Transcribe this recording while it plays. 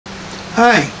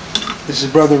Hi, this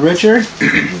is Brother Richard,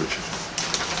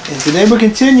 and today we're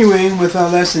continuing with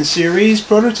our lesson series,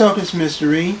 Prototokos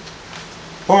Mystery,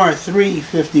 Part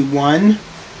 351.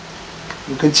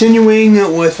 We're continuing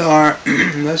with our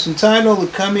lesson title, The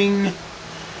Coming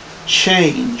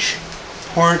Change,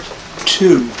 Part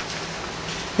 2.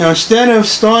 Now, instead of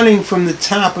starting from the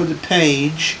top of the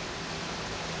page,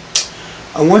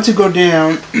 I want to go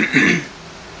down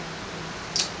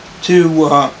to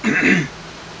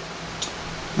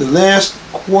the last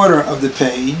quarter of the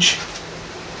page,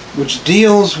 which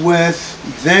deals with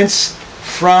events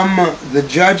from the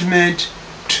judgment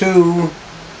to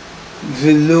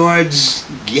the Lord's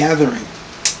gathering.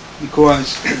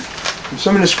 Because from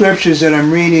some of the scriptures that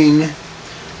I'm reading,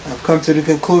 I've come to the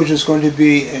conclusion it's going to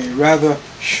be a rather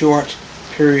short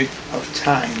period of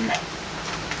time.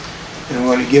 And I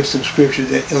want to give some scriptures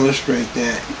that illustrate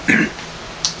that.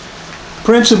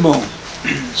 Principle.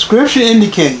 Scripture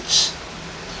indicates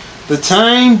the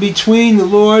time between the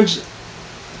Lord's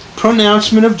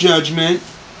pronouncement of judgment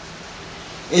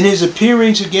and His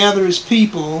appearing to gather His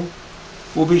people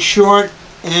will be short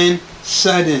and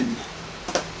sudden.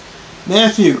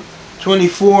 Matthew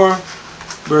 24,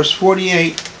 verse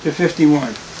 48 to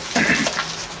 51.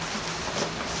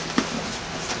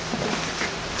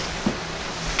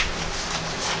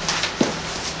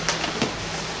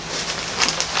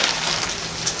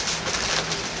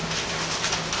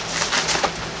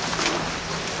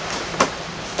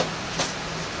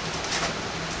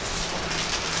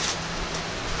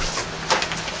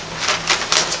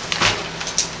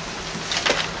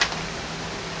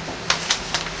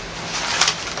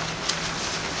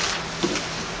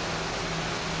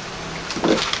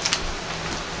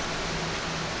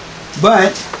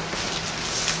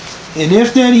 And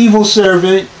if that evil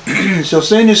servant shall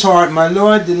say in his heart, My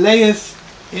Lord delayeth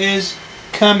his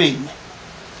coming.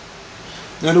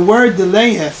 Now the word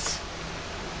delayeth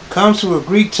comes from a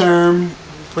Greek term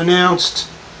pronounced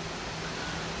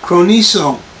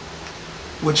chroniso,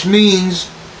 which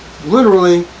means,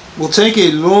 literally, will take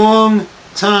a long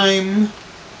time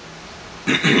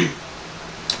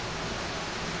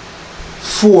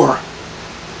for.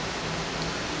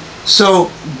 So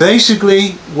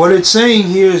basically what it's saying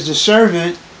here is the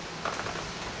servant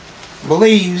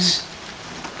believes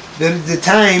that at the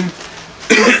time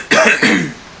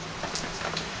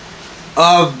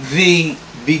of the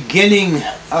beginning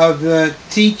of the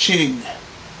teaching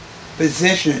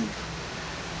position,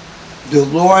 the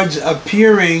Lord's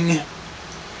appearing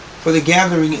for the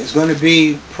gathering is going to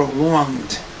be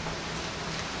prolonged.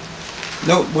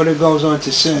 Note what it goes on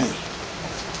to say.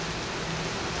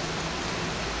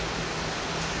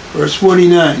 Verse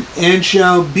 49, and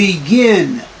shall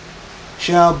begin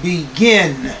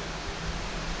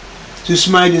to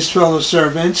smite his fellow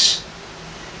servants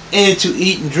and to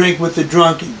eat and drink with the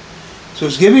drunken. So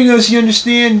it's giving us the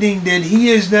understanding that he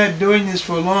is not doing this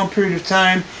for a long period of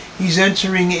time. He's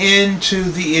entering into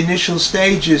the initial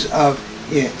stages of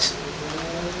it.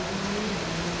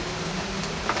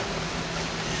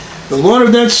 The Lord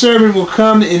of that servant will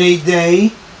come in a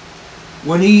day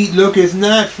when he looketh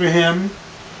not for him,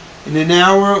 in an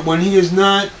hour when he is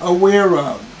not aware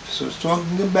of. So it's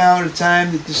talking about a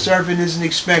time that the servant isn't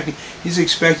expecting. He's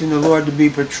expecting the Lord to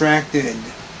be protracted,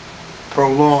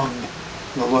 prolonged.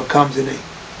 The Lord comes in a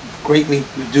greatly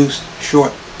reduced,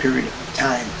 short period of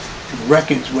time and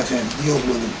reckons with him, deals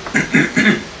with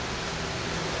him.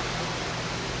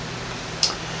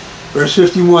 Verse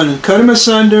 51, and cut him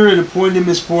asunder and appoint him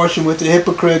his portion with the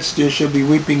hypocrites. There shall be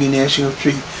weeping and gnashing of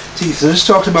teeth. So this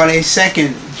talks about a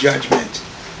second judgment,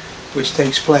 which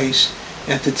takes place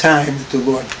at the time that the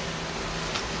Lord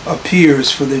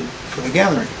appears for the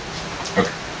gathering.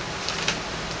 Okay.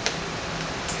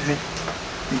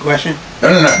 Any question? No.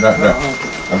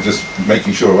 Okay. I'm just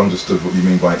making sure I understood what you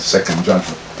mean by second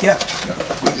judgment. Yeah.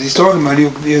 He's talking about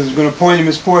he's going to appoint him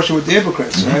his portion with the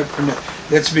hypocrites. Mm-hmm. Right?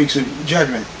 That speaks of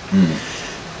judgment. Mm-hmm.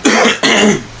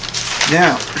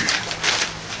 Now,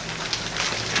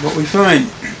 what we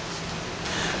find,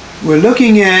 we're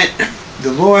looking at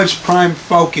the Lord's prime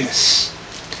focus,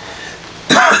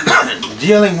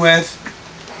 dealing with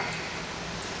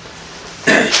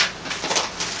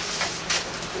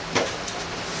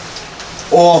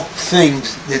all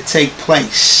things that take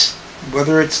place,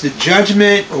 whether it's the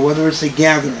judgment or whether it's the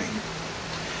gathering.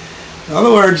 In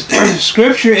other words,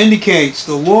 Scripture indicates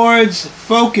the Lord's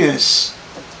focus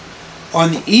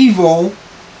on the evil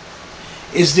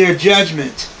is their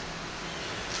judgment,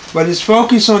 but His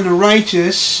focus on the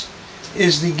righteous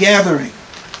is the gathering.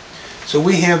 So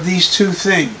we have these two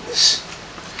things.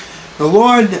 The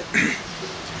Lord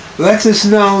lets us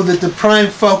know that the prime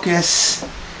focus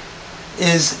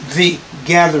is the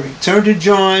gathering. Turn to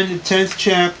John, the 10th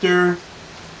chapter,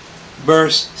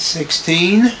 verse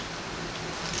 16.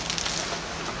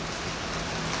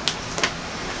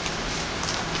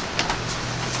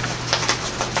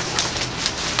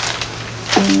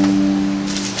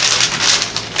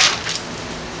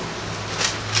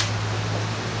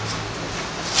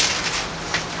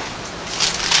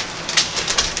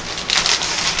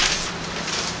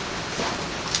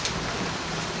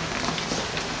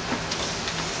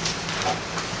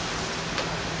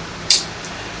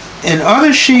 And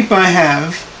other sheep I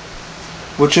have,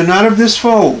 which are not of this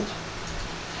fold.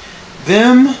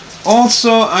 Them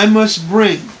also I must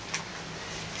bring,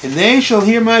 and they shall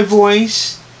hear my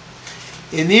voice,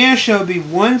 and there shall be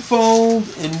one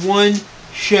fold and one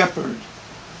shepherd.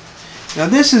 Now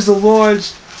this is the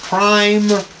Lord's prime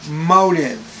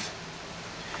motive.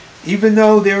 Even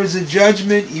though there is a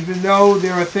judgment, even though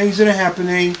there are things that are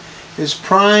happening, his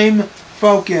prime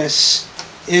focus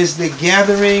is the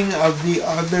gathering of the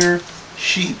other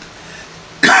sheep,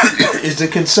 is the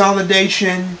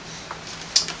consolidation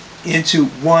into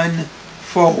one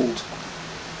fold.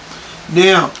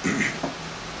 Now,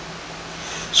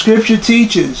 Scripture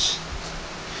teaches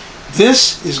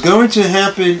this is going to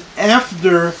happen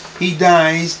after he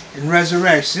dies and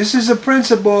resurrects. This is a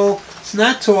principle, it's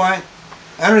not taught,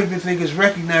 I don't even think it's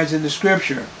recognized in the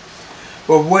Scripture.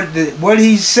 But what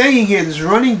he's saying here, this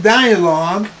running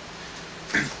dialogue,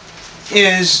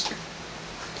 is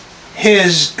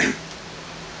his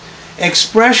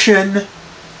expression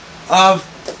of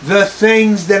the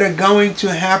things that are going to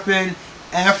happen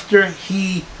after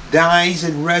he dies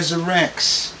and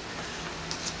resurrects.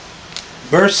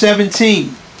 Verse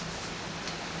 17.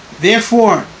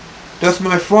 Therefore doth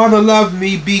my Father love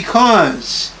me,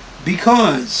 because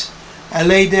I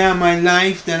lay down my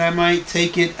life that I might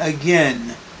take it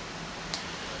again.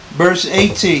 Verse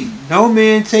 18. No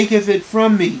man taketh it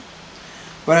from me,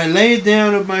 but I lay it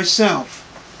down of myself.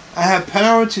 I have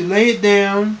power to lay it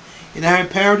down, and I have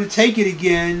power to take it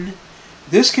again.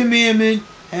 This commandment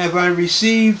have I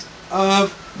received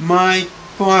of my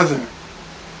Father.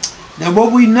 Now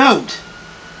what we note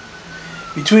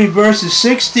between verses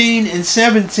 16 and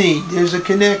 17, there's a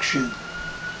connection.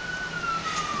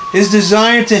 His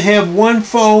desire to have one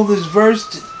fold is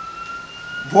voiced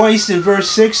in verse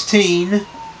 16.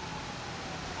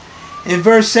 In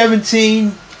verse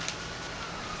 17,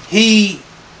 he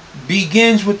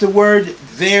begins with the word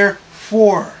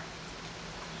therefore.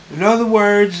 In other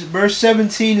words, verse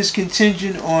 17 is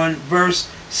contingent on verse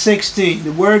 16.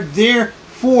 The word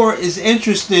therefore is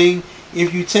interesting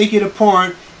if you take it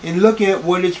apart and look at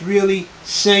what it's really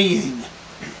saying.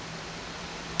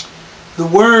 The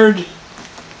word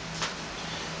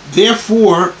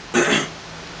therefore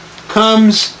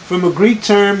comes from a Greek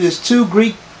term. There's two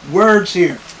Greek words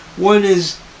here. One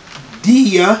is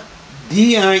dia,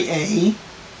 D-I-A,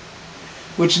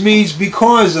 which means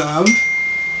because of.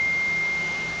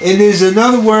 And there's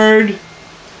another word,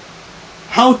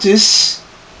 hautis,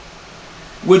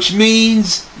 which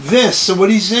means this. So what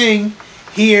he's saying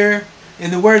here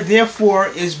in the word therefore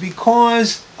is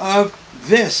because of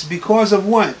this. Because of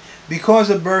what? Because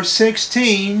of verse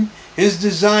 16, his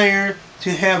desire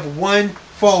to have one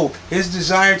fold. His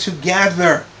desire to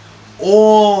gather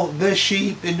all the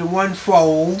sheep into one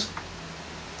fold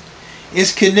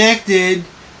is connected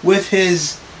with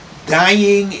his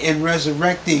dying and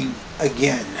resurrecting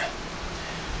again.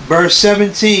 Verse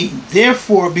 17,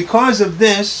 therefore, because of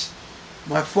this,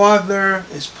 my Father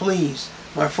is pleased.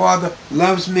 My Father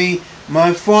loves me.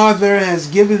 My Father has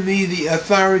given me the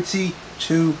authority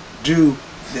to do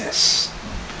this.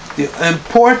 The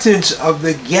importance of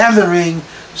the gathering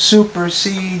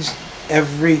supersedes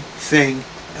everything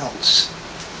else.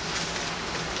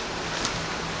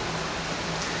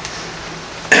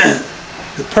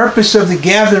 The purpose of the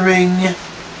gathering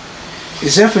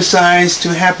is emphasized to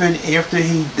happen after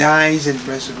he dies and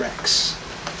resurrects.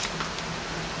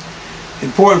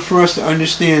 Important for us to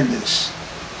understand this.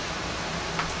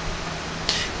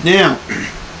 Now,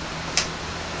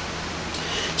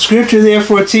 Scripture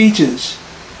therefore teaches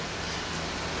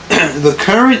the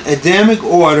current Adamic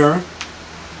order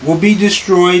will be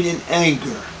destroyed in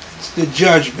anger. It's the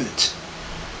judgment.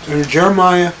 Turn to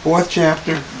Jeremiah, 4th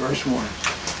chapter, verse 1.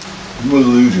 You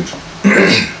alluded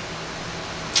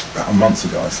about a month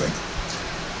ago, I think,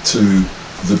 to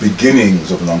the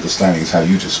beginnings of an understanding, is how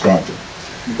you described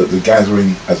it, that the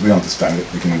gathering, as we understand it,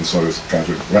 beginning of the sorrows,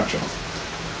 gathering, rapture,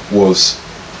 was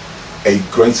a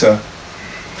greater,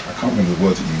 I can't remember the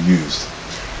word that you used,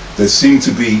 there seemed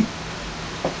to be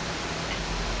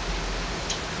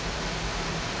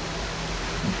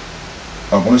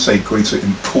I want to say greater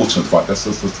importance, but that's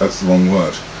the wrong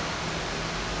word.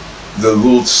 The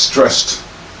Lord stressed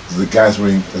the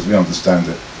gathering, as we understand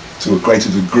it, to a greater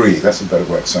degree, that's a better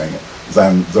way of saying it,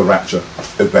 than the rapture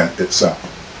event itself.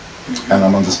 And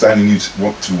I'm understanding you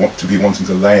to be wanting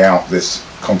to lay out this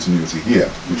continuity here,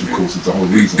 which of course is the whole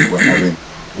reason we're having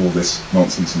all this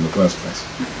nonsense in the first place.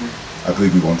 I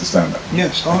believe we will understand that.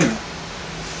 Yes, oh yeah.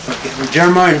 Okay, well,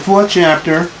 Jeremiah, the 4th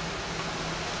chapter,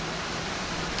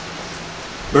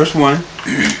 verse 1.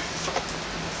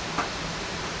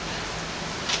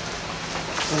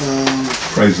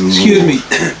 Praise the Lord. Excuse me.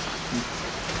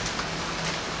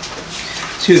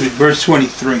 Excuse me, verse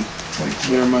 23.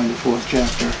 Jeremiah, the 4th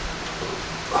chapter.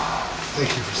 Thank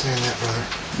you for saying that, brother.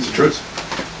 It's the truth.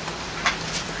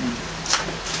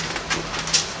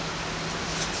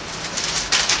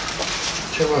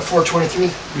 Jeremiah 4:23.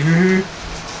 Mm-hmm.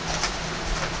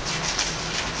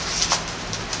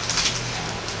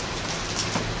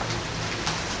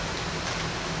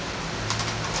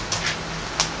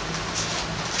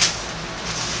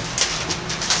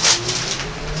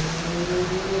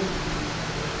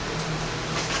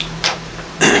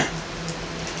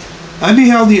 I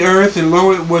beheld the earth, and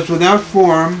lo, it was without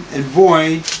form and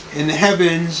void, and the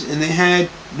heavens, and they had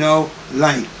no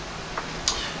light.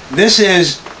 This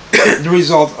is the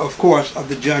result, of course, of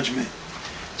the judgment.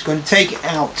 It's going to take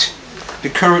out the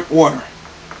current order.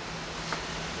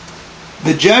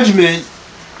 The judgment,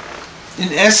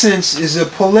 in essence, is a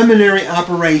preliminary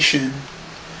operation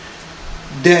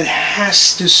that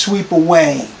has to sweep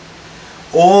away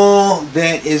all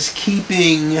that is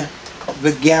keeping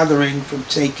the gathering from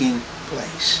taking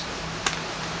place.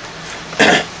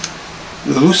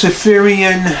 The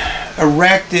Luciferian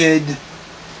erected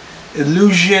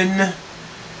illusion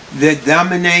that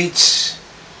dominates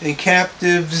and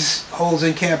captives, holds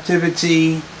in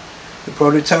captivity the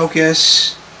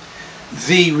Prototokos,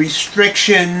 the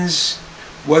restrictions,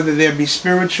 whether they be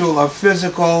spiritual or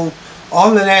physical,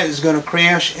 all of that is going to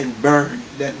crash and burn.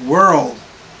 That world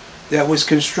that was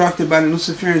constructed by the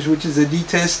Luciferians, which is a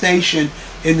detestation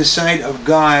in the sight of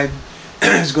God,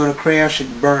 is going to crash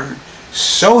and burn,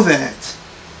 so that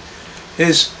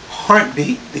his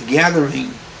heartbeat, the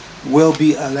gathering, will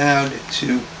be allowed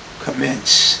to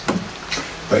commence.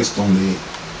 Based on the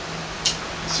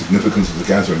significance of the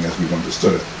gathering as we've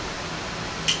understood it,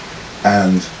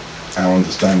 and our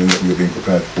understanding that we are being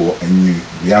prepared for a new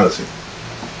reality,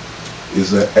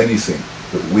 is there anything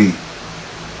that we,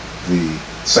 the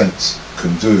saints,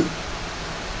 can do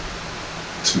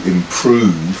to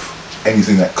improve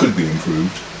anything that could be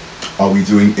improved? Are we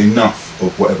doing enough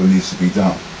of whatever needs to be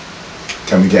done?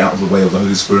 Can we get out of the way of the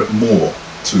Holy Spirit more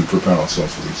to prepare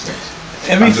ourselves for these things?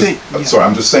 Everything. Sorry,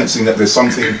 I'm just sensing that there's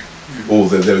something, or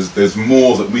there's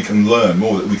more that we can learn,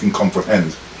 more that we can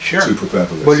comprehend to prepare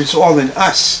for this. But it's all in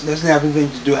us. It doesn't have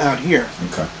anything to do out here.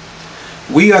 Okay.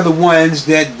 We are the ones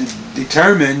that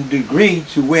determine the degree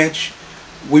to which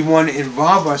we want to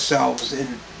involve ourselves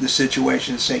in the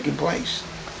situation that's taking place.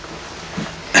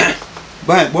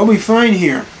 But what we find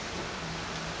here,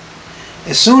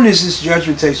 as soon as this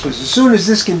judgment takes place, as soon as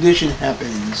this condition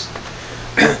happens,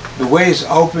 the way is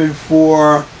open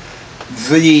for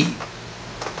the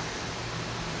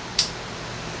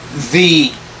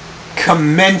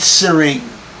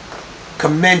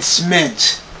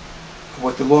commencement of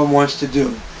what the Lord wants to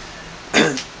do.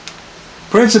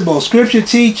 Principle, Scripture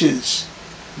teaches,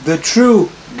 the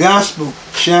true gospel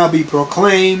shall be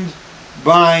proclaimed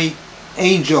by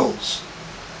angels.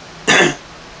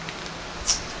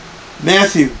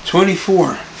 Matthew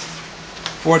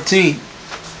 24:14.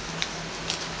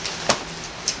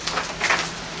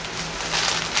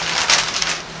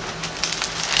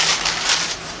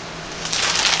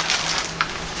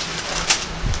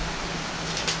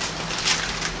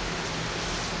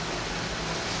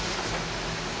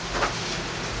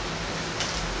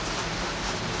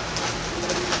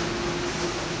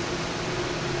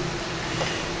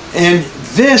 And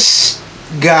this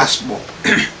gospel,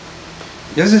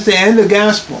 this is the end of the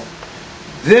gospel.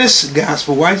 This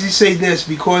gospel, why does he say this?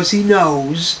 Because he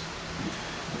knows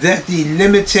that the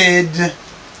limited,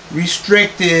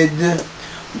 restricted,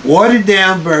 watered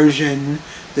down version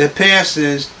that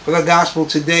passes for the gospel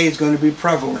today is going to be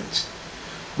prevalent.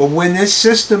 But when this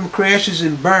system crashes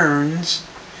and burns,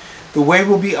 the way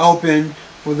will be open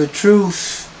for the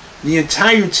truth, the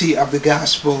entirety of the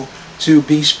gospel to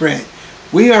be spread.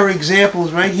 We are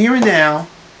examples right here and now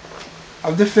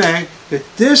of the fact that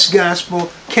this gospel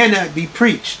cannot be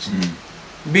preached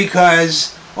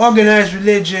because organized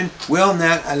religion will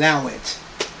not allow it.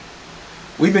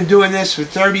 We've been doing this for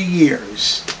 30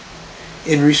 years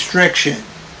in restriction.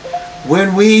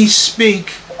 When we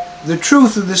speak the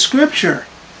truth of the Scripture.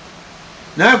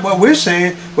 Not what we're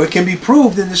saying, what can be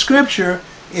proved in the Scripture,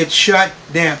 it's shut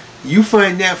down. You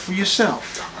find that for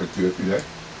yourself. I do every day.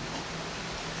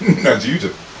 As you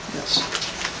do. Yes.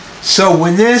 So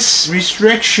when this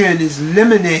restriction is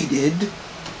eliminated,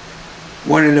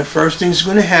 one of the first things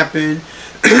going to happen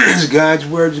is God's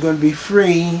Word is going to be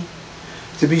free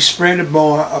to be spread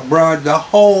abroad the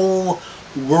whole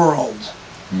world.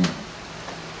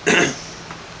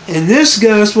 And this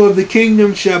gospel of the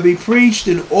kingdom shall be preached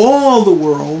in all the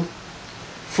world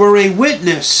for a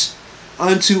witness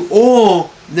unto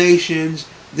all nations,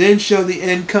 then shall the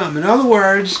end come. In other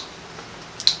words,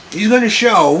 he's going to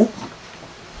show,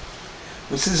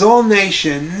 this is all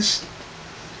nations,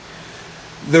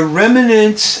 the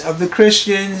remnants of the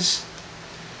Christians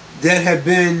that have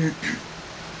been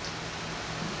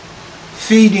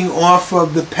feeding off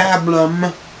of the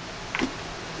pablum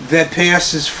that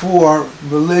passes for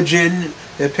religion,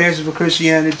 that passes for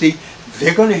Christianity.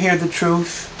 They're going to hear the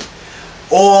truth.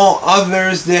 All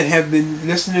others that have been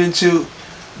listening to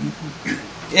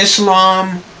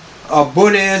Islam,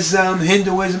 Buddhism,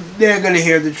 Hinduism, they're going to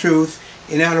hear the truth.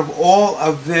 And out of all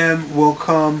of them will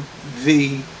come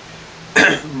the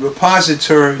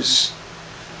repositors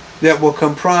that will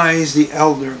comprise the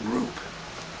elder group.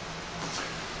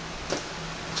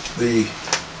 The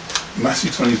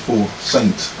Matthew 24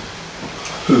 saint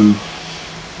who,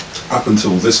 up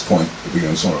until this point, the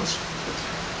beginning of sorrows,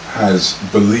 has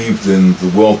believed in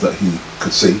the world that he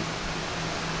could see,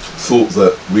 thought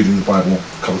that reading the Bible a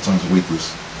couple of times a week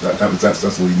was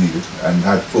that's all he needed, and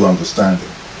had full understanding.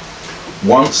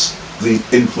 Once the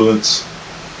influence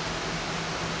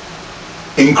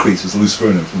increases, the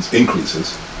Luciferian influence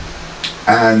increases,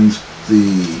 and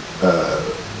the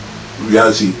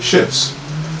reality shifts,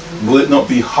 will it not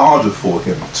be harder for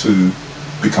him to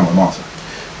become a martyr?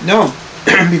 No,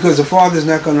 because the Father's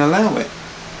not going to allow it.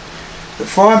 The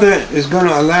Father is going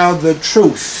to allow the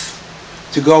truth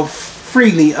to go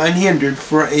freely, unhindered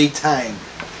for a time.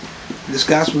 This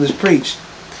gospel is preached.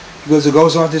 Because it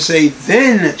goes on to say,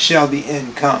 then shall the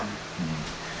end come.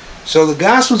 So the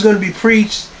gospel is going to be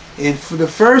preached, and for the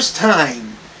first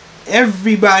time,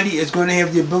 everybody is going to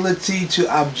have the ability to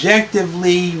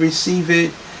objectively receive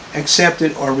it, accept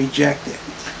it, or reject it.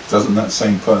 Doesn't that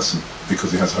same person,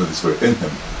 because he has the Holy Spirit in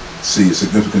him, see a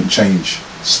significant change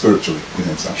spiritually in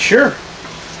himself? Sure.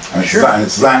 And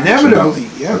it's that inevitably,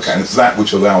 yes. Okay, and it's that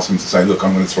which allows him to say, look,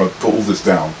 I'm going to put all this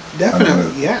down.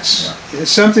 Definitely, yes. Yeah.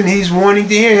 It's something he's wanting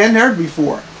to hear, he hadn't heard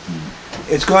before.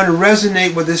 It's going to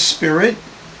resonate with his spirit,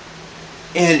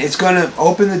 and it's going to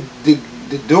open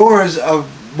the doors of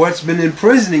what's been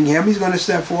imprisoning him. He's going to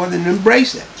step forward and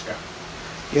embrace it. Yeah.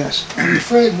 Yes. I'm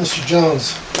afraid, Mr.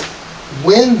 Jones,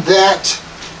 when that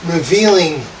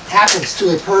revealing happens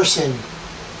to a person,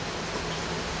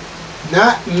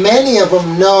 not many of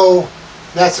them know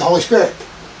that's the Holy Spirit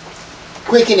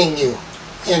quickening you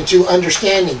into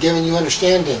understanding, giving you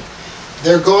understanding.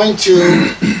 They're going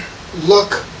to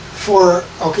look for,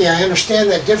 okay, I understand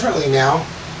that differently now,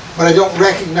 but I don't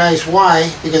recognize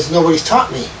why, because nobody's taught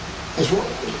me.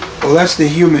 Well, that's the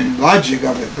human logic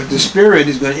of it, but the Spirit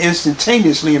is going to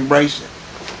instantaneously embrace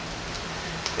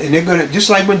it. And they're going to, just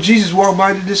like when Jesus walked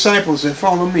by the disciples and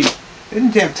follow me, they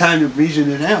didn't have time to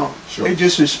reason it out. Sure. They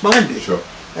just responded. Sure.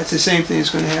 That's the same thing that's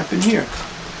going to happen here.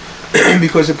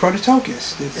 Because of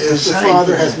Prototokos. If the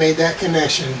Father has made that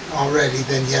connection already,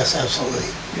 then yes, absolutely.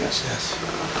 Yes. Yes.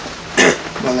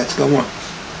 Well, let's go on.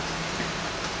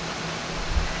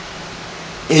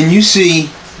 And you see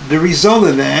the result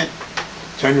of that.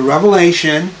 Turn to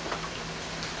Revelation,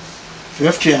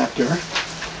 5th chapter,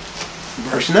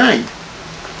 verse 9.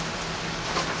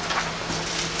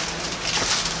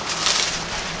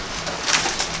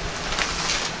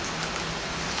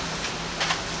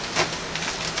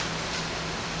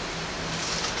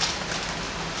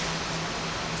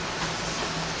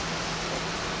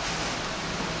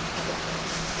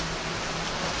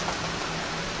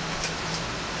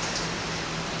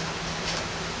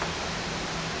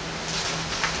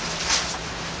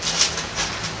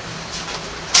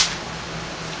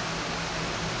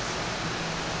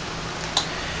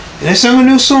 And they sung a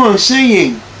new song,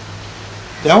 saying,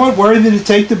 Thou art worthy to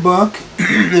take the book,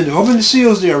 and to open the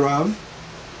seals thereof.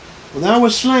 For thou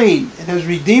wast slain, and hast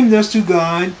redeemed us to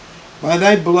God by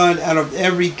thy blood out of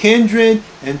every kindred,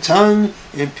 and tongue,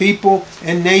 and people,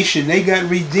 and nation. They got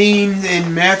redeemed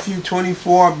in Matthew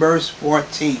 24, verse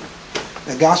 14.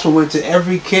 The gospel went to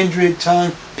every kindred,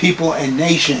 tongue, people, and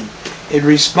nation. It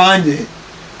responded,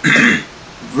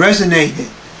 resonated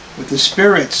with the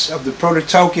spirits of the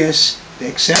Prototokos. They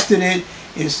accepted it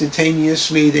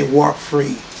instantaneously. They walked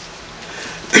free.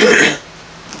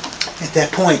 At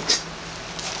that point,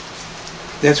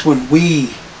 that's when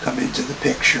we come into the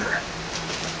picture.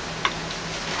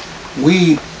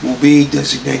 We will be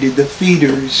designated the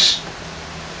feeders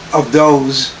of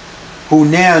those who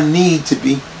now need to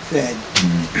be fed.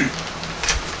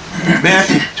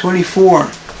 Matthew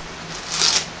 24.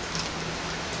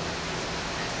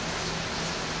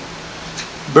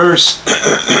 Verse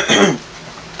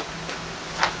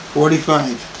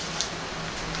 45.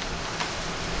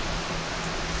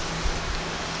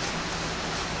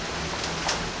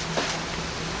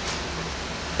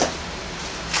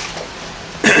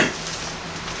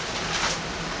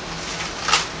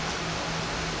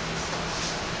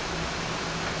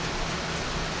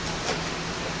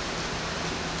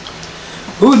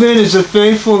 Who then is a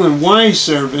faithful and wise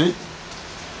servant,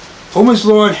 whom his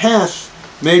Lord hath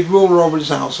made ruler over his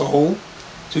household,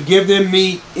 to give them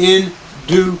meat in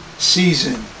due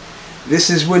season? This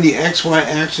is when the XY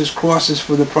axis crosses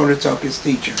for the Prototokos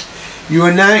teacher. You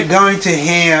are not going to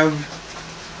have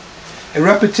a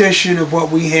repetition of what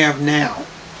we have now,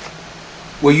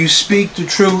 where you speak the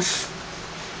truth,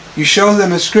 you show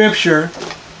them a scripture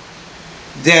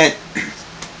that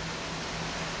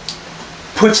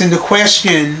puts into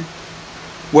question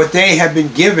what they have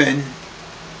been given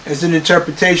as an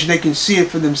interpretation. They can see it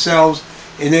for themselves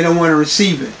and they don't want to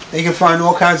receive it. They can find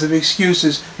all kinds of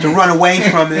excuses to run away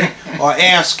from it or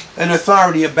ask an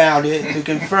authority about it to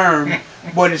confirm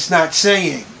what it's not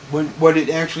saying, what it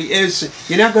actually is.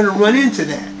 You're not going to run into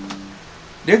that.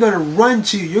 They're going to run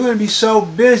to you. You're going to be so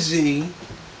busy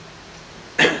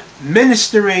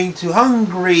ministering to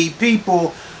hungry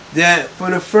people that for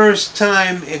the first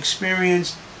time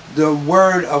experienced the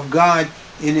Word of God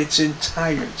in its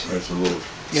entirety. Praise the Lord.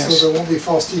 Yes. So there won't be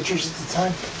false teachers at the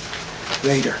time?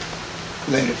 Later.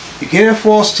 You can't have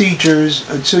false teachers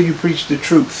until you preach the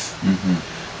truth.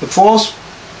 The false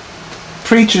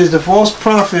preachers, the false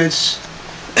prophets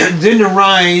didn't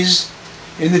arise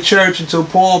in the church until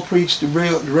Paul preached the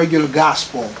regular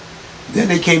gospel. Then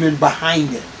they came in behind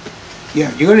him. Yeah,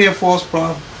 you're going to have false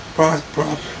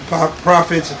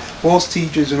prophets, false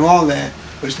teachers, and all that,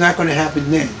 but it's not going to happen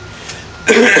then.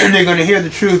 They're going to hear the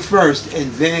truth first,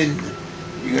 and then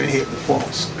you're going to hear the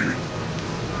false.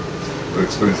 We're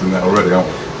experiencing that already, aren't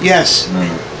we? Yes.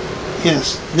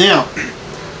 Yes. Now,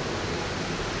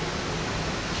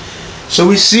 so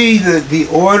we see the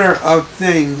order of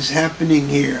things happening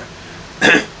here.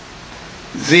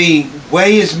 The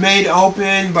way is made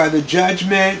open by the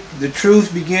judgment. The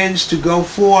truth begins to go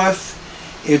forth.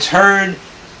 It's heard.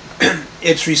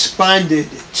 It's responded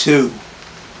to.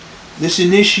 This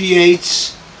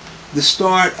initiates the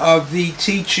start of the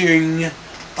teaching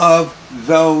of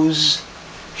those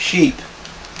sheep.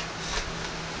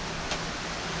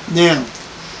 Now,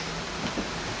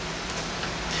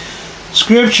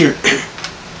 Scripture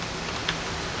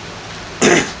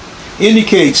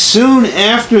indicates soon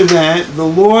after that the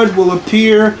Lord will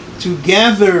appear to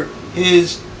gather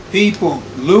his people.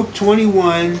 Luke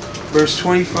 21, verse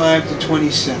 25 to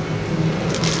 27.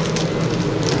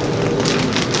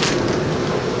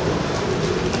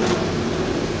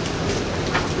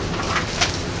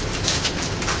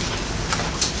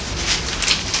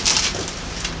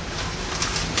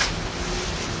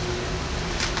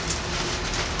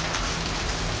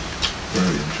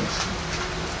 Very interesting.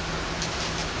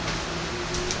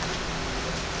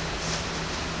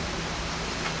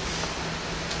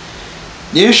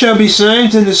 There shall be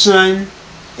signs in the sun,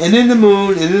 and in the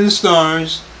moon, and in the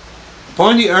stars,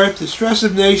 upon the earth distress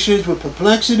of nations with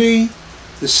perplexity,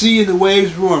 the sea and the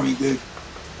waves roaring. The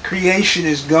creation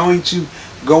is going to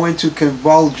go into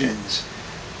convulsions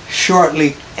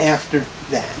shortly after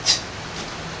that,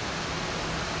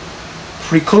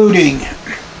 precluding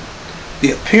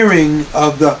the appearing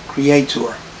of the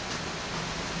Creator.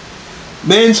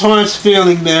 Men's hearts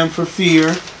failing them for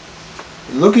fear,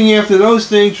 and looking after those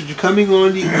things which are coming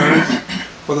on the earth,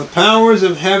 for the powers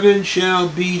of heaven shall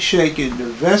be shaken. The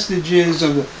vestiges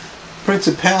of the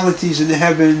principalities in the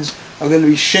heavens are going to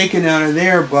be shaken out of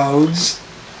their abodes,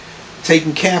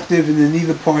 taken captive in the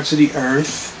nether parts of the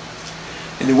earth.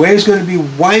 And the way is going to be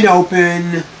wide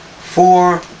open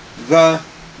for the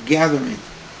gathering.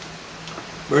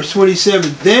 Verse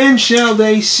 27, then shall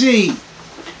they see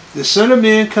the Son of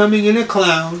Man coming in a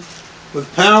cloud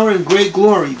with power and great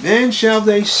glory. Then shall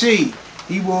they see.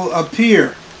 He will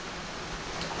appear.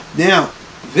 Now,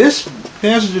 this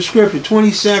passage of Scripture,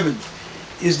 27,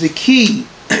 is the key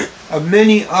of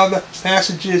many other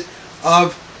passages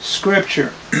of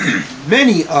Scripture.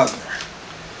 Many other.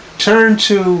 Turn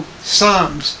to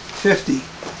Psalms 50.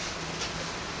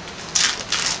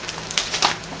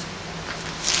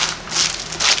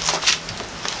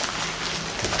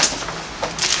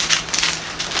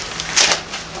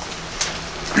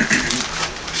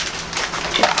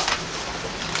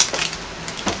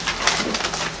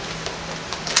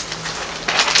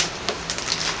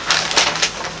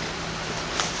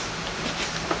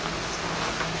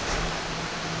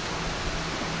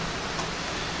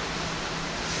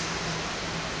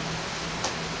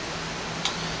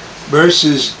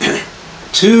 verses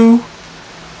 2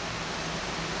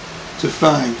 to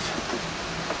 5.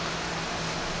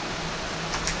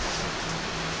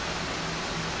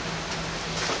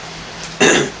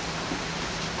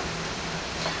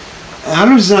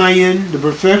 Out of Zion, the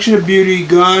perfection of beauty,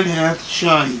 God hath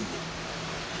shined.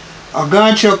 Our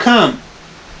God shall come,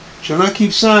 shall not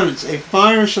keep silence. A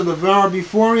fire shall devour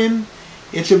before him.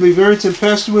 It shall be very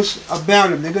tempestuous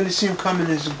about him. They're going to see him come in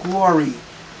his glory.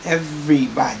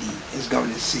 Everybody is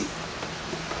going to see.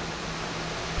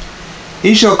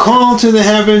 He shall call to the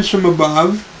heavens from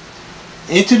above,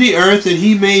 into the earth, that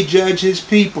he may judge his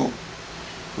people.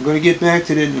 We're going to get back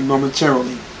to that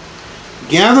momentarily.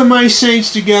 Gather my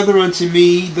saints together unto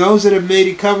me, those that have made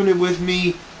a covenant with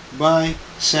me by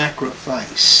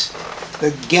sacrifice.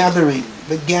 The gathering,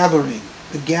 the gathering,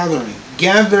 the gathering.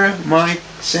 Gather my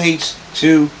saints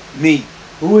to me.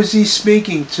 Who is he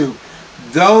speaking to?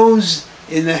 Those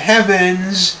in the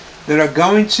heavens that are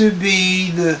going to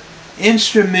be the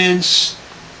instruments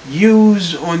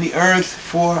used on the earth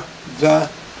for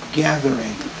the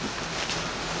gathering.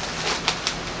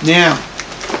 Now,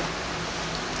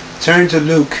 turn to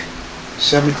Luke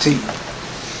 17.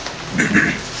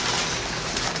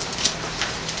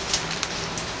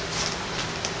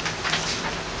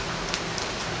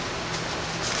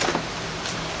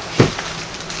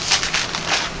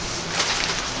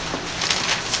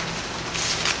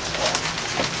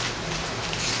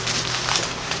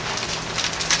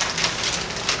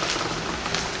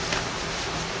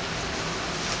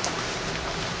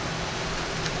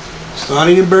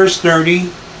 Starting in verse 30.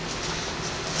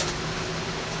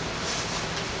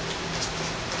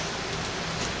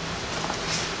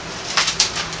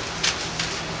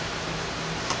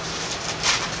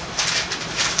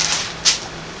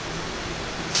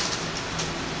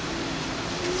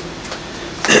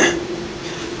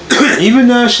 Even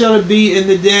thus shall it be in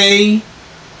the day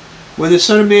when the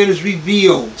Son of Man is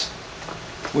revealed,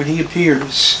 when he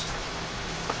appears,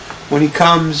 when he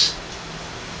comes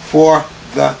for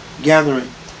the gathering.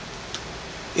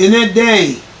 In that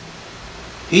day,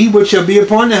 he which shall be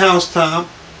upon the housetop,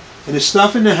 and the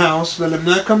stuff in the house, let him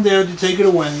not come down to take it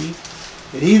away.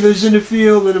 And he that is in the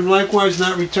field, let him likewise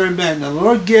not return back. Now the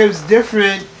Lord gives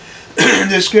different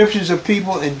descriptions of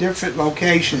people in different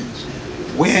locations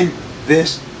when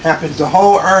this happens. The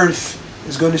whole earth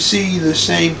is going to see the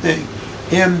same thing.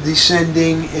 Him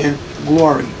descending in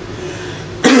glory.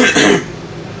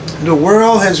 The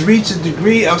world has reached a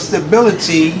degree of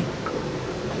stability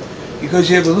because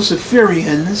you have the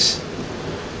Luciferians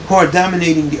who are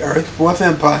dominating the earth, Fourth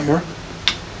Empire,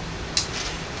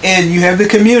 and you have the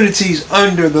communities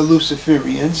under the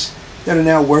Luciferians that are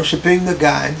now worshiping the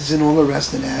gods and all the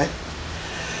rest of that.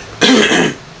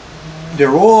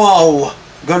 They're all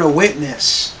going to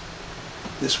witness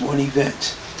this one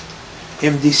event,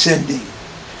 him descending.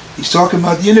 He's talking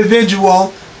about the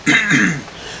individual.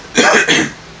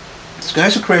 This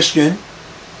guy's a Christian,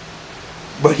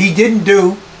 but he didn't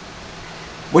do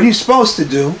what he's supposed to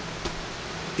do.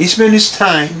 He spent his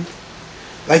time,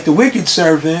 like the wicked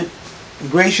servant,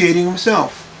 ingratiating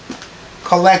himself,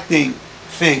 collecting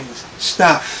things,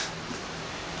 stuff,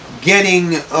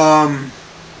 getting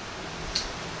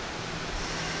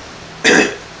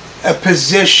a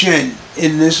position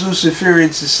in this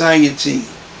Luciferian society.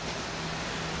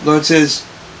 Lord says,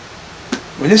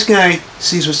 when this guy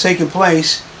sees what's taking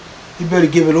place, he better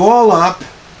give it all up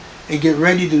and get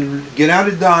ready to get out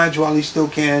of Dodge while he still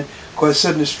can, because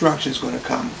sudden destruction is going to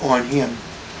come on him.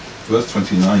 Verse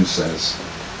 29 says,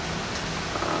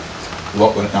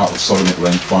 Lot went out of Sodom, it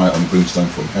rained fire and brimstone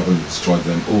from heaven, destroyed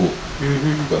them all.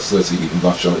 Verse 30, even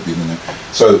thus shall it be in the name.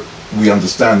 So we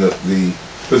understand that the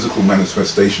physical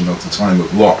manifestation of the time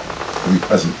of Lot will be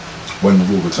present when the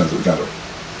Lord returns to the gathering.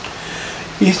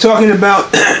 He's talking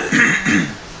about,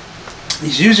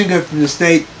 he's using it from the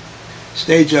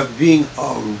stage of being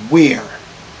aware.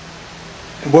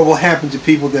 And what will happen to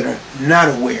people that are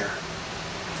not aware.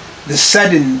 The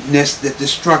suddenness that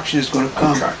destruction is going to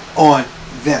come on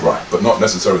them. Right, but not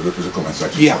necessarily the physical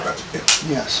manifestation. Yeah.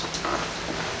 Yes.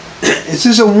 This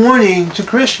is a warning to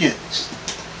Christians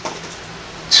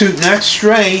to not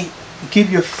stray, and keep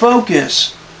your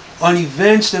focus on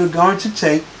events that are going to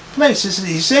take place.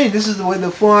 He's saying this is the way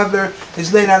the Father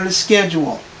has laid out his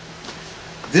schedule.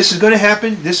 This is going to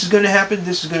happen, this is going to happen,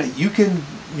 this is going to... You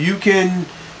can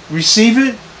receive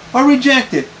it or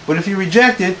reject it. But if you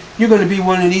reject it, you're going to be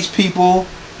one of these people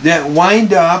that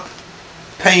wind up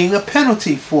paying a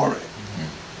penalty for it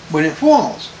when it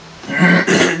falls.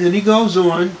 Then he goes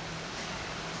on.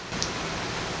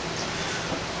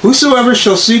 Whosoever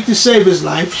shall seek to save his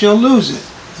life shall lose it.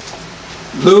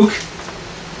 Luke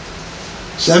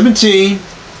 17.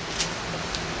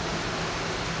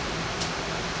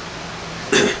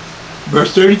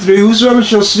 Verse 33, whosoever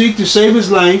shall seek to save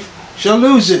his life shall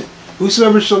lose it.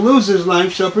 Whosoever shall lose his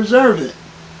life shall preserve it.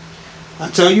 I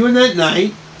tell you, in that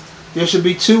night there shall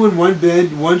be two in one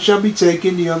bed, one shall be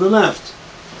taken, the other left.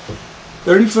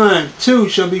 35, two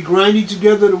shall be grinding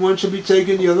together, the one shall be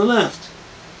taken, the other left.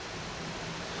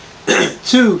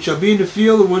 Two shall be in the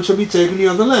field, the one shall be taken, the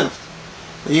other left.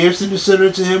 They answered and said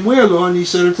unto him, where, Lord? And he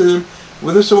said unto them,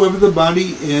 whithersoever the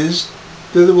body is,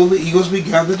 thither will the eagles be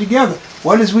gathered together.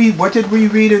 What did we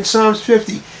read in Psalms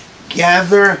 50?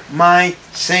 Gather my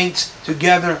saints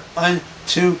together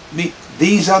unto me.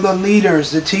 These are the leaders,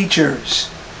 the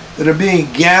teachers, that are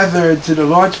being gathered to the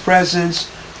Lord's presence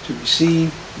to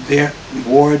receive their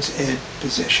rewards and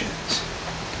positions.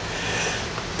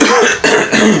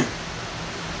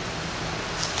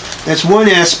 That's one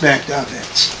aspect of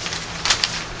it.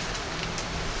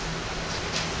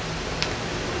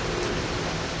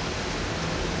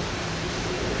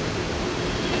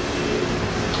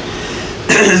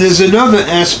 There's another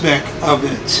aspect of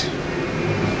it.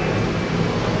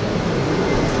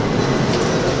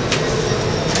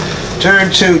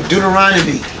 Turn to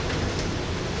Deuteronomy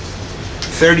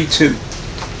 32.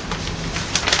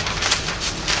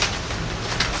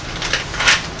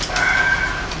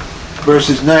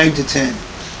 Verses 9 to 10.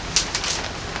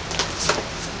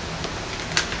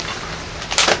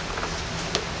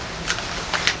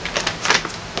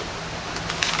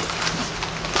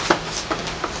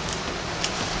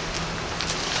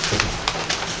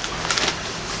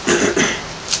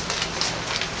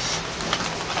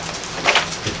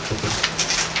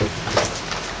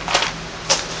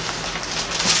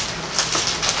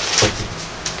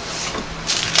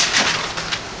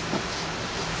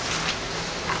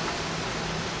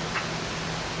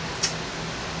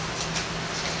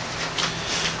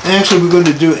 Actually, we're going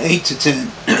to do 8 to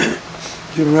 10.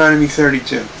 Deuteronomy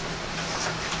 32.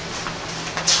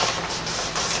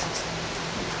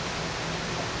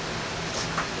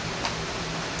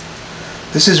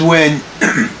 This is when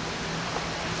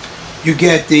you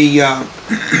get the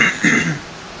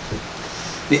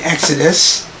the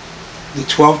Exodus, the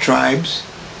 12 tribes,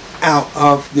 out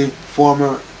of the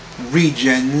former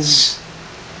regions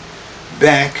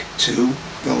back to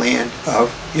the land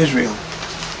of Israel.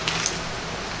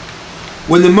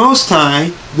 When the Most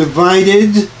High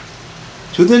divided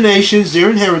to the nations their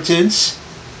inheritance,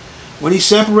 when he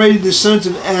separated the sons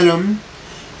of Adam,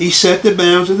 he set the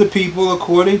bounds of the people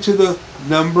according to the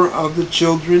number of the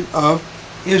children of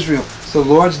Israel. So the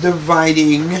Lord's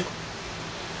dividing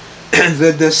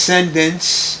the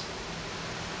descendants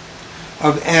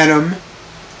of Adam,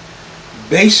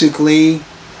 basically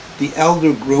the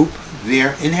elder group,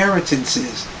 their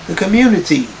inheritances, the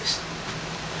communities.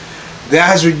 Thou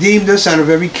hast redeemed us out of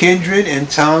every kindred and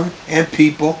tongue and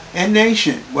people and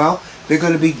nation. Well, they're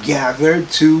going to be gathered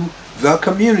to the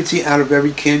community out of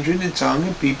every kindred and tongue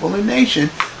and people and nation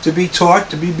to be taught,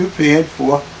 to be prepared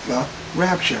for the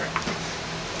rapture.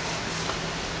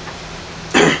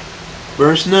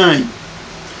 Verse 9.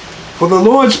 For the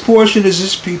Lord's portion is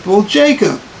his people,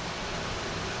 Jacob.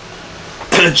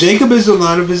 Jacob is the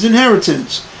lot of his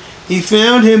inheritance. He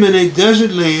found him in a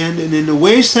desert land, and in the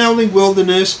waste howling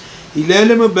wilderness he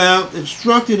led him about,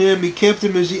 instructed him, he kept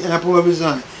him as the apple of his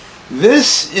eye.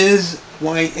 This is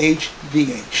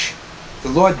YHVH. The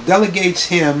Lord delegates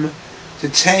him to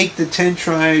take the 10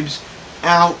 tribes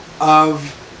out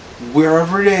of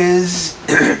wherever it is,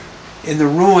 in the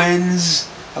ruins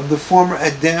of the former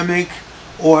Adamic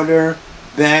order,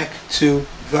 back to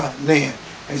the land.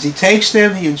 As he takes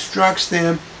them, he instructs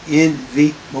them in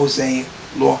the Mosaic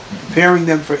law, preparing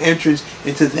them for entrance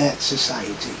into that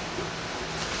society.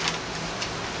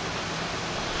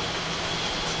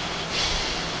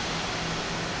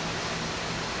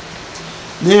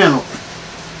 Now,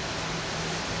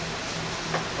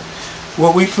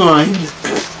 what we find...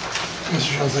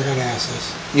 Mr. Jones, I got to ask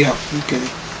this. Yeah, okay.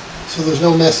 So there's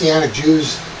no Messianic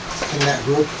Jews in that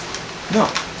group? No.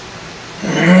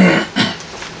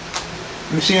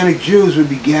 Messianic Jews would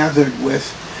be gathered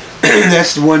with...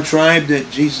 that's the one tribe that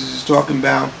Jesus is talking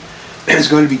about. Is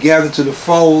going to be gathered to the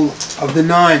fold of the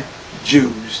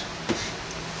non-Jews.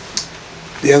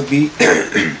 They'll be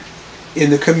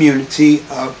in the community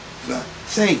of the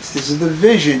saints. This is the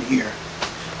vision here.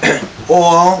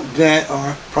 All that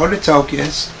are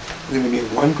Prototokos are going to be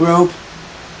in one group.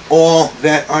 All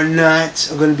that are not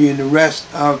are going to be in the rest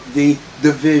of the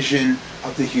division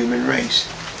of the human race.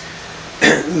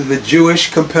 The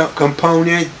Jewish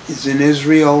component is in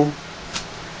Israel.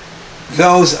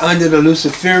 Those under the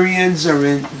Luciferians are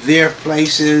in their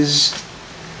places.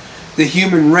 The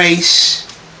human race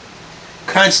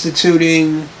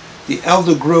constituting the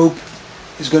elder group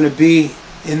is going to be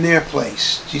in their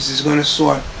place. Jesus is going to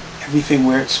sort everything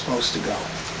where it's supposed to go.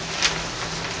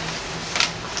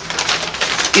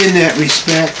 In that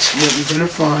respect, what we're going to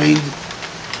find,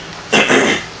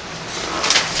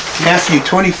 Matthew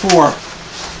 24.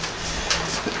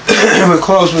 We'll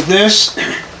close with this.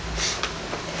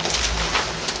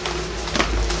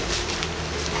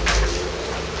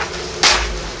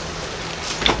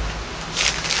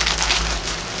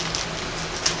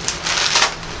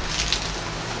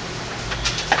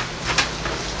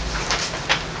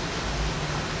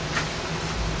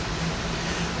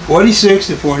 (46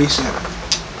 to 47).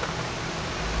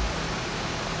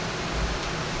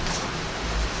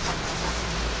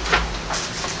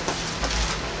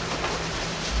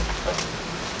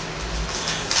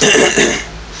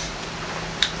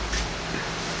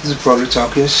 This is a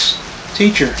Prototokos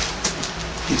teacher.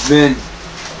 He's been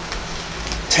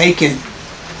taken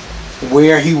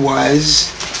where he was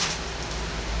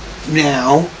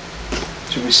now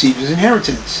to receive his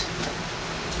inheritance.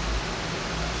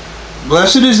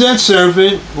 Blessed is that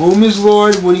servant whom his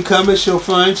Lord, when he cometh, shall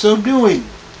find so doing.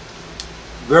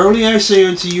 Verily I say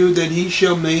unto you that he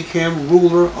shall make him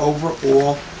ruler over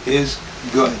all his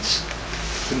goods.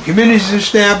 The community is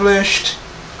established.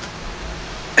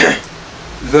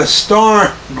 The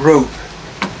star group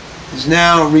is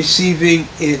now receiving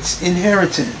its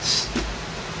inheritance.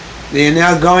 They are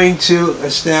now going to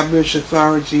establish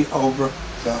authority over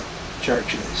the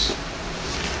churches.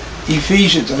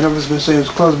 Ephesians, I know I was going to say it was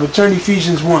close, but turn to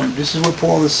Ephesians 1. This is what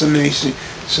Paul is surmising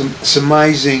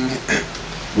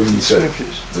when you said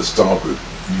the star group,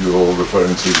 you're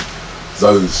referring to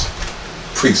those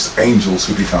priests, angels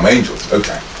who become angels.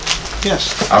 Okay.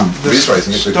 Yes. I'm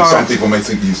reiterating it because some people may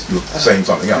think you're saying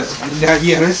something else.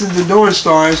 Yeah, this is the Dawn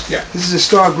Stars. Yeah. This is the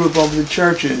star group of the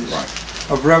churches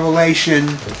of Revelation,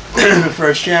 the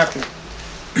first chapter.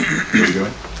 What are you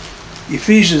doing?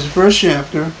 Ephesians, the first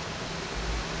chapter,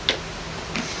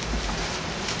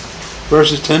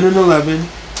 verses 10 and 11.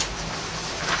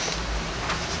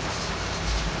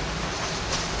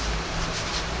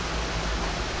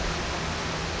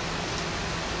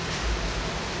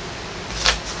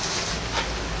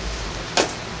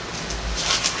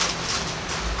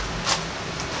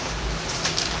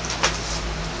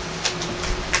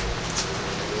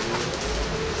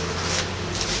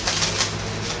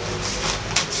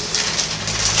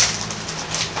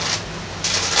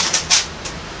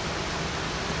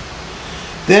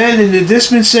 Then in the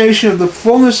dispensation of the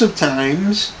fullness of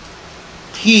times,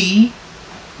 he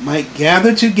might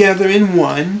gather together in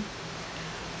one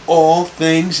all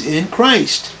things in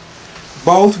Christ,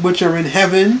 both which are in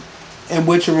heaven and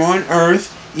which are on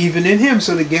earth, even in him.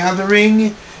 So the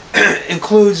gathering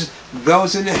includes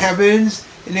those in the heavens,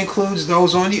 it includes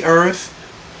those on the earth,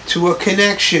 to a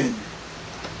connection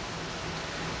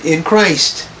in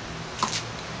Christ.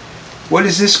 What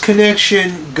is this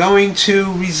connection going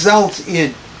to result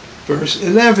in? Verse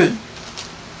 11.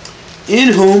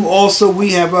 In whom also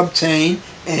we have obtained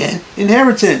an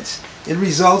inheritance. It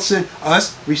results in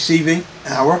us receiving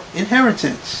our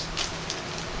inheritance.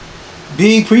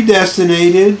 Being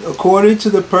predestinated according to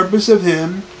the purpose of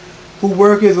him who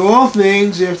worketh all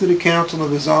things after the counsel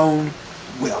of his own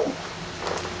will.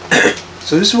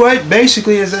 So this is what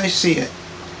basically as I see it.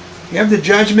 You have the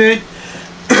judgment.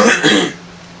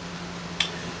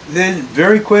 Then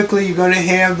very quickly you're going to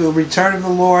have the return of the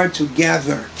Lord to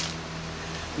gather.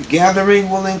 The gathering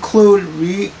will include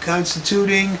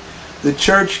reconstituting the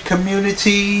church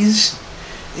communities.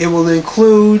 It will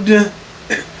include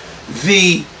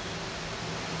the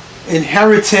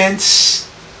inheritance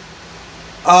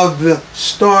of the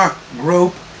star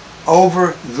group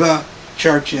over the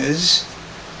churches.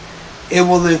 It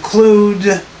will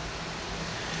include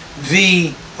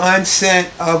the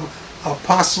onset of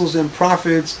apostles and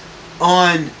prophets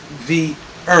on the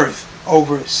earth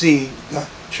overseeing the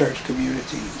church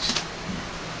communities.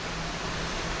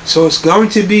 So it's going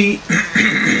to be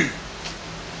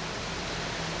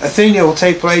a thing that will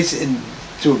take place in,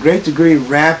 to a great degree,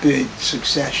 rapid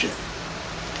succession.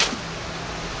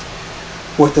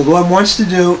 What the Lord wants to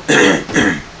do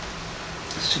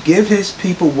is to give his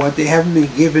people what they haven't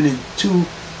been given in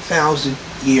 2,000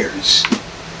 years.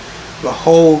 The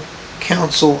whole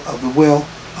counsel of the will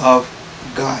of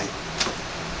God.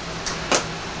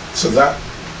 So that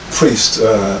priest,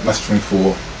 Matthew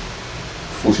 24,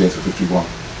 48 to 51,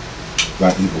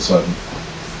 that evil servant,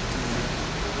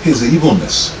 his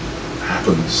evilness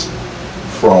happens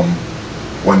from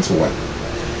when to when?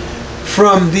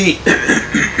 From the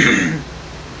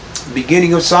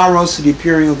beginning of sorrows to the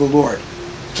appearing of the Lord.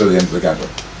 To the end of the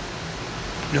gathering.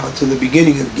 No, to the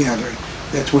beginning of the gathering.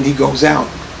 That's when he goes out.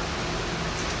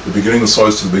 The beginning of the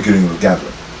soils to the beginning of the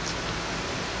gathering.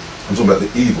 I'm talking about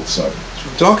the evil servant. That's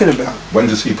what I'm talking about. When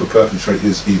does he perpetrate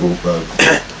his evil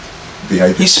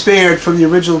behavior? He's spared from the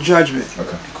original judgment.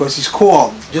 Okay. Because he's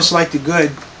called, just like the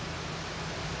good,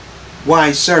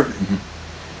 wise servant.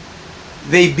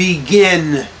 Mm-hmm. They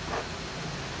begin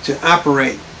to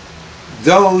operate.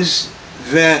 Those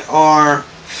that are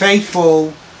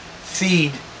faithful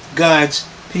feed God's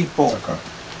people. Okay.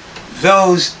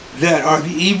 Those that are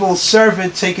the evil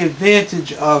servant take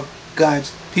advantage of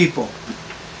God's people.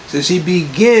 Says he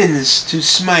begins to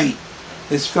smite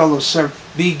his fellow servant,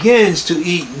 begins to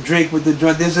eat and drink with the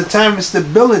drunk. There's a time of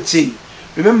stability.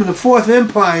 Remember, the Fourth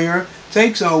Empire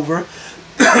takes over.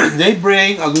 They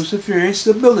bring a Luciferian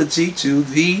stability to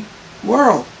the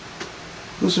world.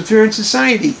 Luciferian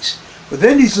societies.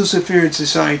 Within these Luciferian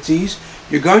societies,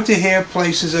 you're going to have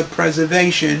places of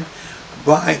preservation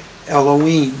by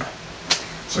Elohim.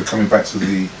 So coming back to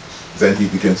then he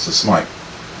begins to smite.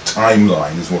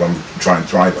 Timeline is what I'm trying to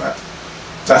drive at.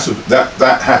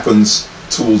 That happens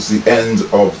towards the end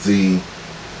of the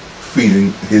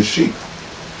feeding his sheep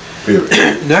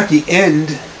period. Not the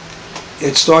end.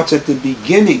 It starts at the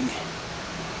beginning.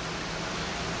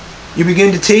 You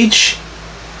begin to teach.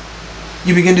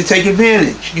 You begin to take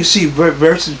advantage. You see,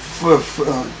 verses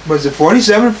was it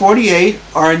 47 and 48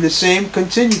 are in the same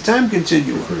time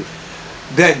continuum.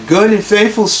 That good and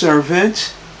faithful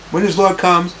servant, when his Lord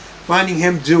comes, finding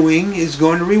him doing, is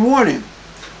going to reward him.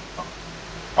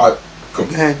 Go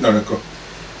ahead. No, go.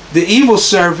 The evil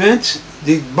servant,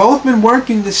 they've both been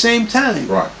working the same time.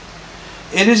 Right.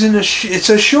 It isn't it's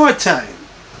a short time.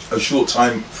 A short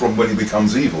time from when he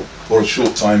becomes evil, or a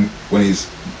short time when he's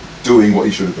doing what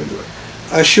he should have been doing.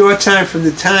 A short time from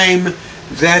the time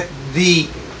that the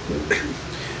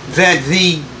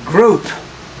group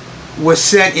was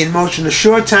set in motion. A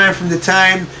short time from the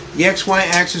time the XY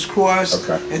axis crossed,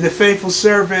 okay, and the faithful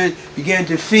servant began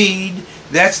to feed.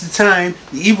 That's the time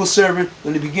the evil servant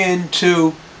going to begin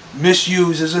to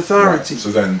misuse his authority. Right.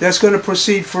 So then that's going to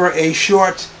proceed for a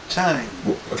short time.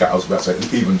 Well, okay, I was about to say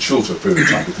an even shorter period of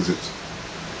time, because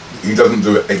he doesn't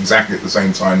do it exactly at the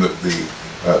same time that the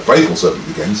faithful servant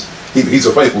begins. He's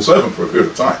a faithful servant for a period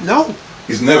of time. No.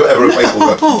 He's never ever a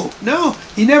faithful servant. No,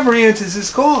 he never answers his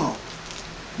call.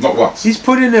 Not once. He's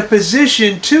put in a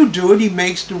position to do it. He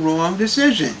makes the wrong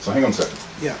decision. So hang on a second.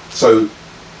 Yeah. So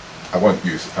I won't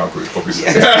use our group, obviously.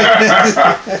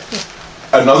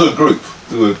 Another group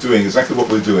who are doing exactly what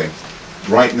we're doing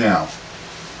right now.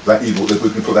 That evil.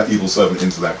 We can put that evil servant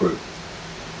into that group.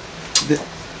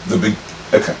 The big.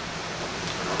 Okay.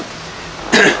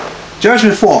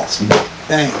 Judgment falls. Mm-hmm.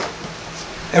 Bang.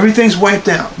 Everything's wiped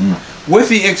out. Mm. With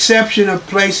the exception of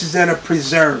places that are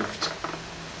preserved.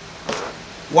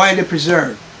 Why they're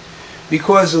preserved?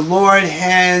 Because the Lord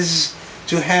has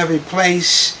to have a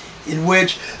place in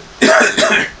which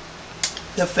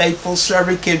the faithful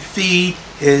servant can feed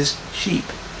his sheep.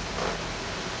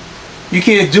 You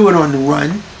can't do it on the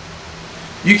run.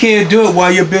 You can't do it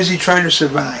while you're busy trying to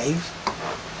survive.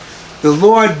 The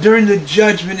Lord during the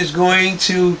judgment is going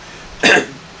to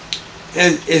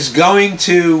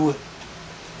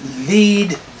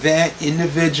lead that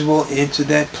individual into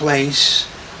that place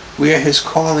where his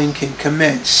calling can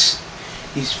commence.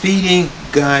 He's feeding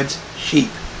God's sheep.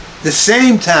 The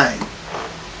same time,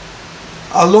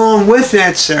 along with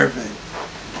that servant,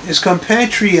 his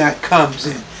compatriot comes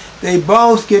in. They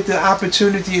both get the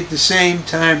opportunity at the same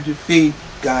time to feed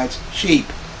God's sheep.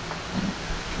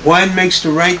 One makes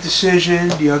the right decision,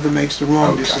 the other makes the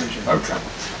wrong decision. Okay.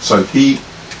 So he,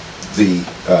 the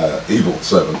evil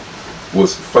servant,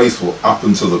 was faithful up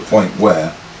until the point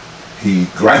where he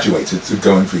graduated to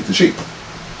go and feed the sheep.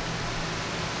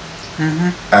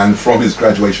 Mm-hmm. And from his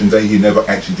graduation day, he never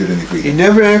actually did any feeding. He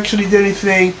never actually did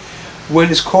anything when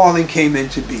his calling came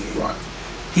into being. Right.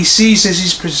 He sees that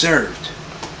he's preserved.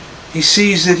 He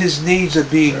sees that his needs are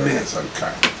being met.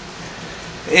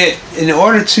 Okay. In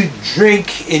order to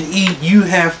drink and eat, you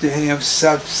have to have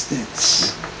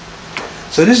substance.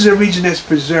 So this is a region that's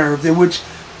preserved, in which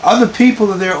other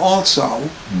people are there also.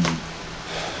 Mm.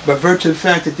 But virtue of the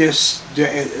fact that they're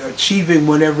achieving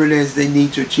whatever it is they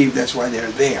need to achieve, that's why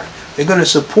they're there. They're going to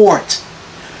support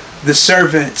the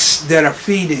servants that are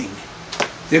feeding.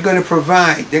 They're going to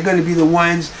provide. They're going to be the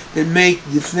ones that make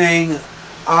the thing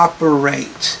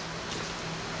operate.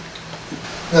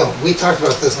 No, we talked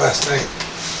about this last night.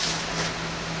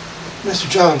 Mr.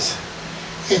 Jones,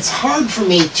 it's hard for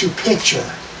me to picture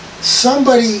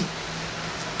somebody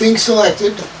being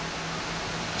selected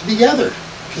to be gathered,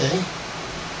 okay?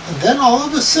 And then all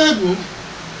of a sudden,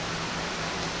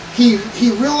 he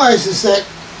realizes that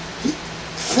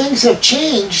things have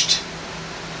changed,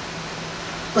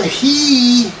 but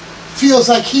he feels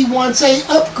like he wants a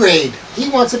upgrade. He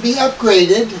wants to be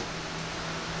upgraded,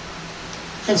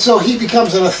 and so he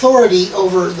becomes an authority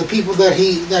over the people that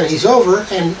he's over,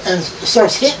 and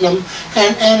starts hitting them,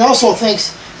 and also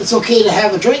thinks it's okay to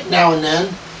have a drink now and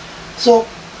then. So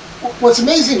what's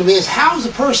amazing to me is how does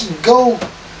a person go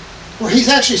where he's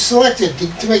actually selected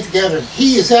to make the gathering?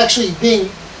 He is actually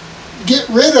get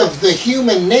rid of the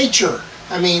human nature.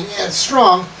 I mean, it's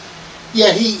strong,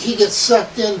 yet he gets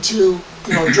sucked into,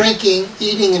 you know, drinking,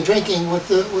 eating and drinking with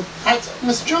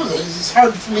Mr. Jones. It's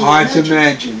hard for me to imagine. Hard to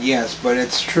imagine, yes, but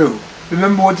it's true.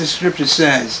 Remember what the scripture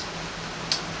says.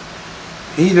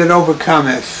 He that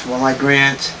overcometh will I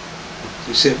grant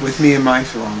to sit with me in my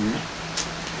throne.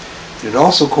 It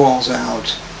also calls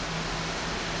out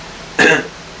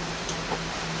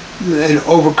an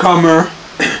overcomer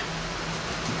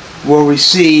will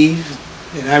receive,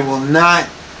 and I will not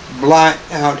blot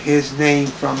out his name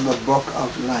from the book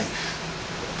of life.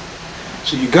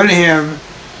 So you're going to have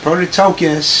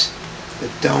Prototokos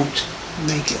that don't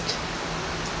make it.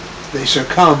 They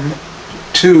succumb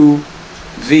to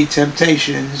the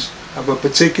temptations of a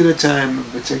particular time, a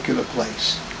particular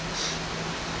place.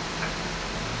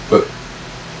 But,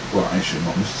 well, actually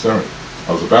not necessarily.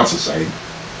 I was about to say,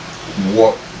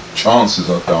 what chances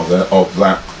are there of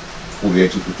that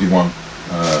 48 to 51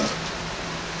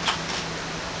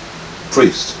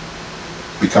 priest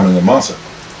becoming a martyr?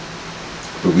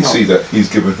 But we see that he's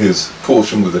given his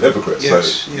portion with the hypocrites.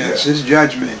 Yes, so, yes, his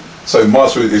judgment. So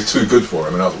martyr is too good for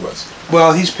him, in other words.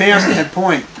 Well, he's past that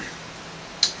point.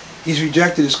 He's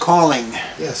rejected his calling.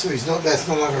 Yeah, so that's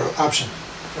no longer an option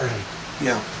for him.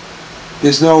 Yeah.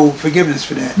 There's no forgiveness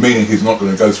for that. Meaning he's not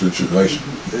going to go through the tribulation.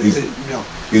 No.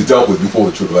 He's dealt with before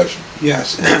the tribulation.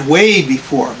 Yes, way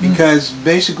before, because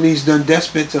basically he's done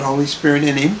despot to the Holy Spirit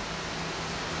in him.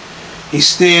 He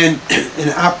stand in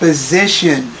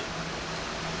opposition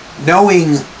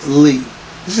knowingly.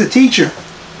 This is a teacher.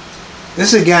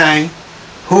 This is a guy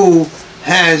who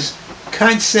has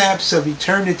concepts of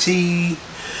eternity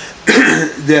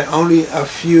that only a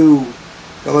few,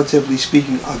 relatively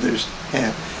speaking, others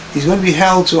have. He's going to be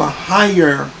held to a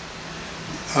higher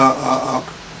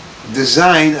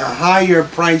design, a higher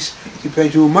price to pay.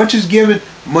 To whom much is given,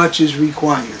 much is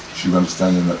required. Should we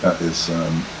understanding that is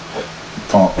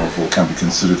part of, or can be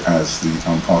considered as, the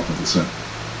unpardonable sin?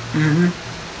 Mm-hmm.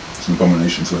 It's an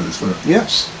abomination to the Holy Spirit.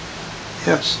 Yes,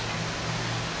 yes.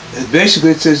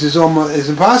 Basically, it says it's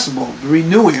impossible to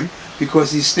renew him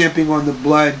because he's stamping on the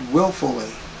blood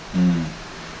willfully,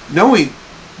 knowing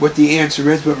what the answer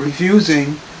is, but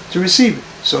refusing to receive it.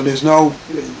 So there's no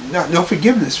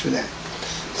forgiveness for that.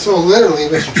 So literally,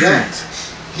 Mr. Jones,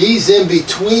 he's in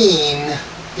between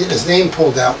getting his name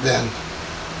pulled out then.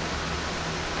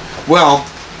 Well,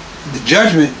 the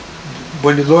judgment,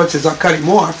 when the Lord says, I'll cut him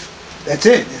off, that's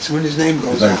it. That's when his name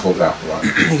goes His name out. pulled out,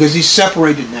 right. Because he's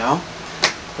separated now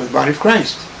from the body of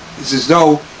Christ. It's as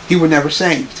though he were never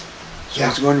saved. So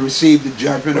he's going to receive the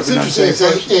judgment of an unsaved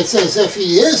person. It's as if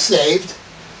he is saved,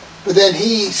 but then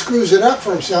he screws it up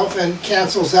for himself and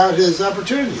cancels out his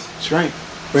opportunity. That's right.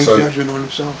 Brings judgment on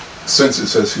himself. Since it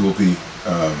says he will be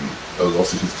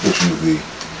lost his portion with the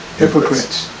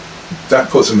Hypocrites. That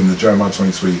puts him in the Jeremiah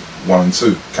 23, 1 and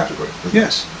 2 category.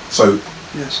 Yes. So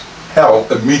yes. Hell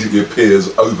immediately appears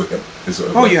over him.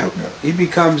 Oh yeah. He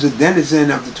becomes a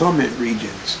denizen of the torment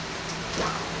regions.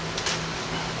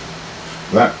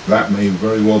 That may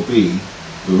very well be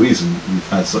the reason we've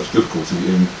had such difficulty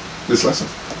in this lesson.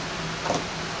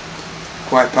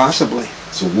 Quite possibly.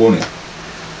 It's a warning.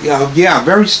 Yeah,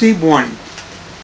 very steep warning.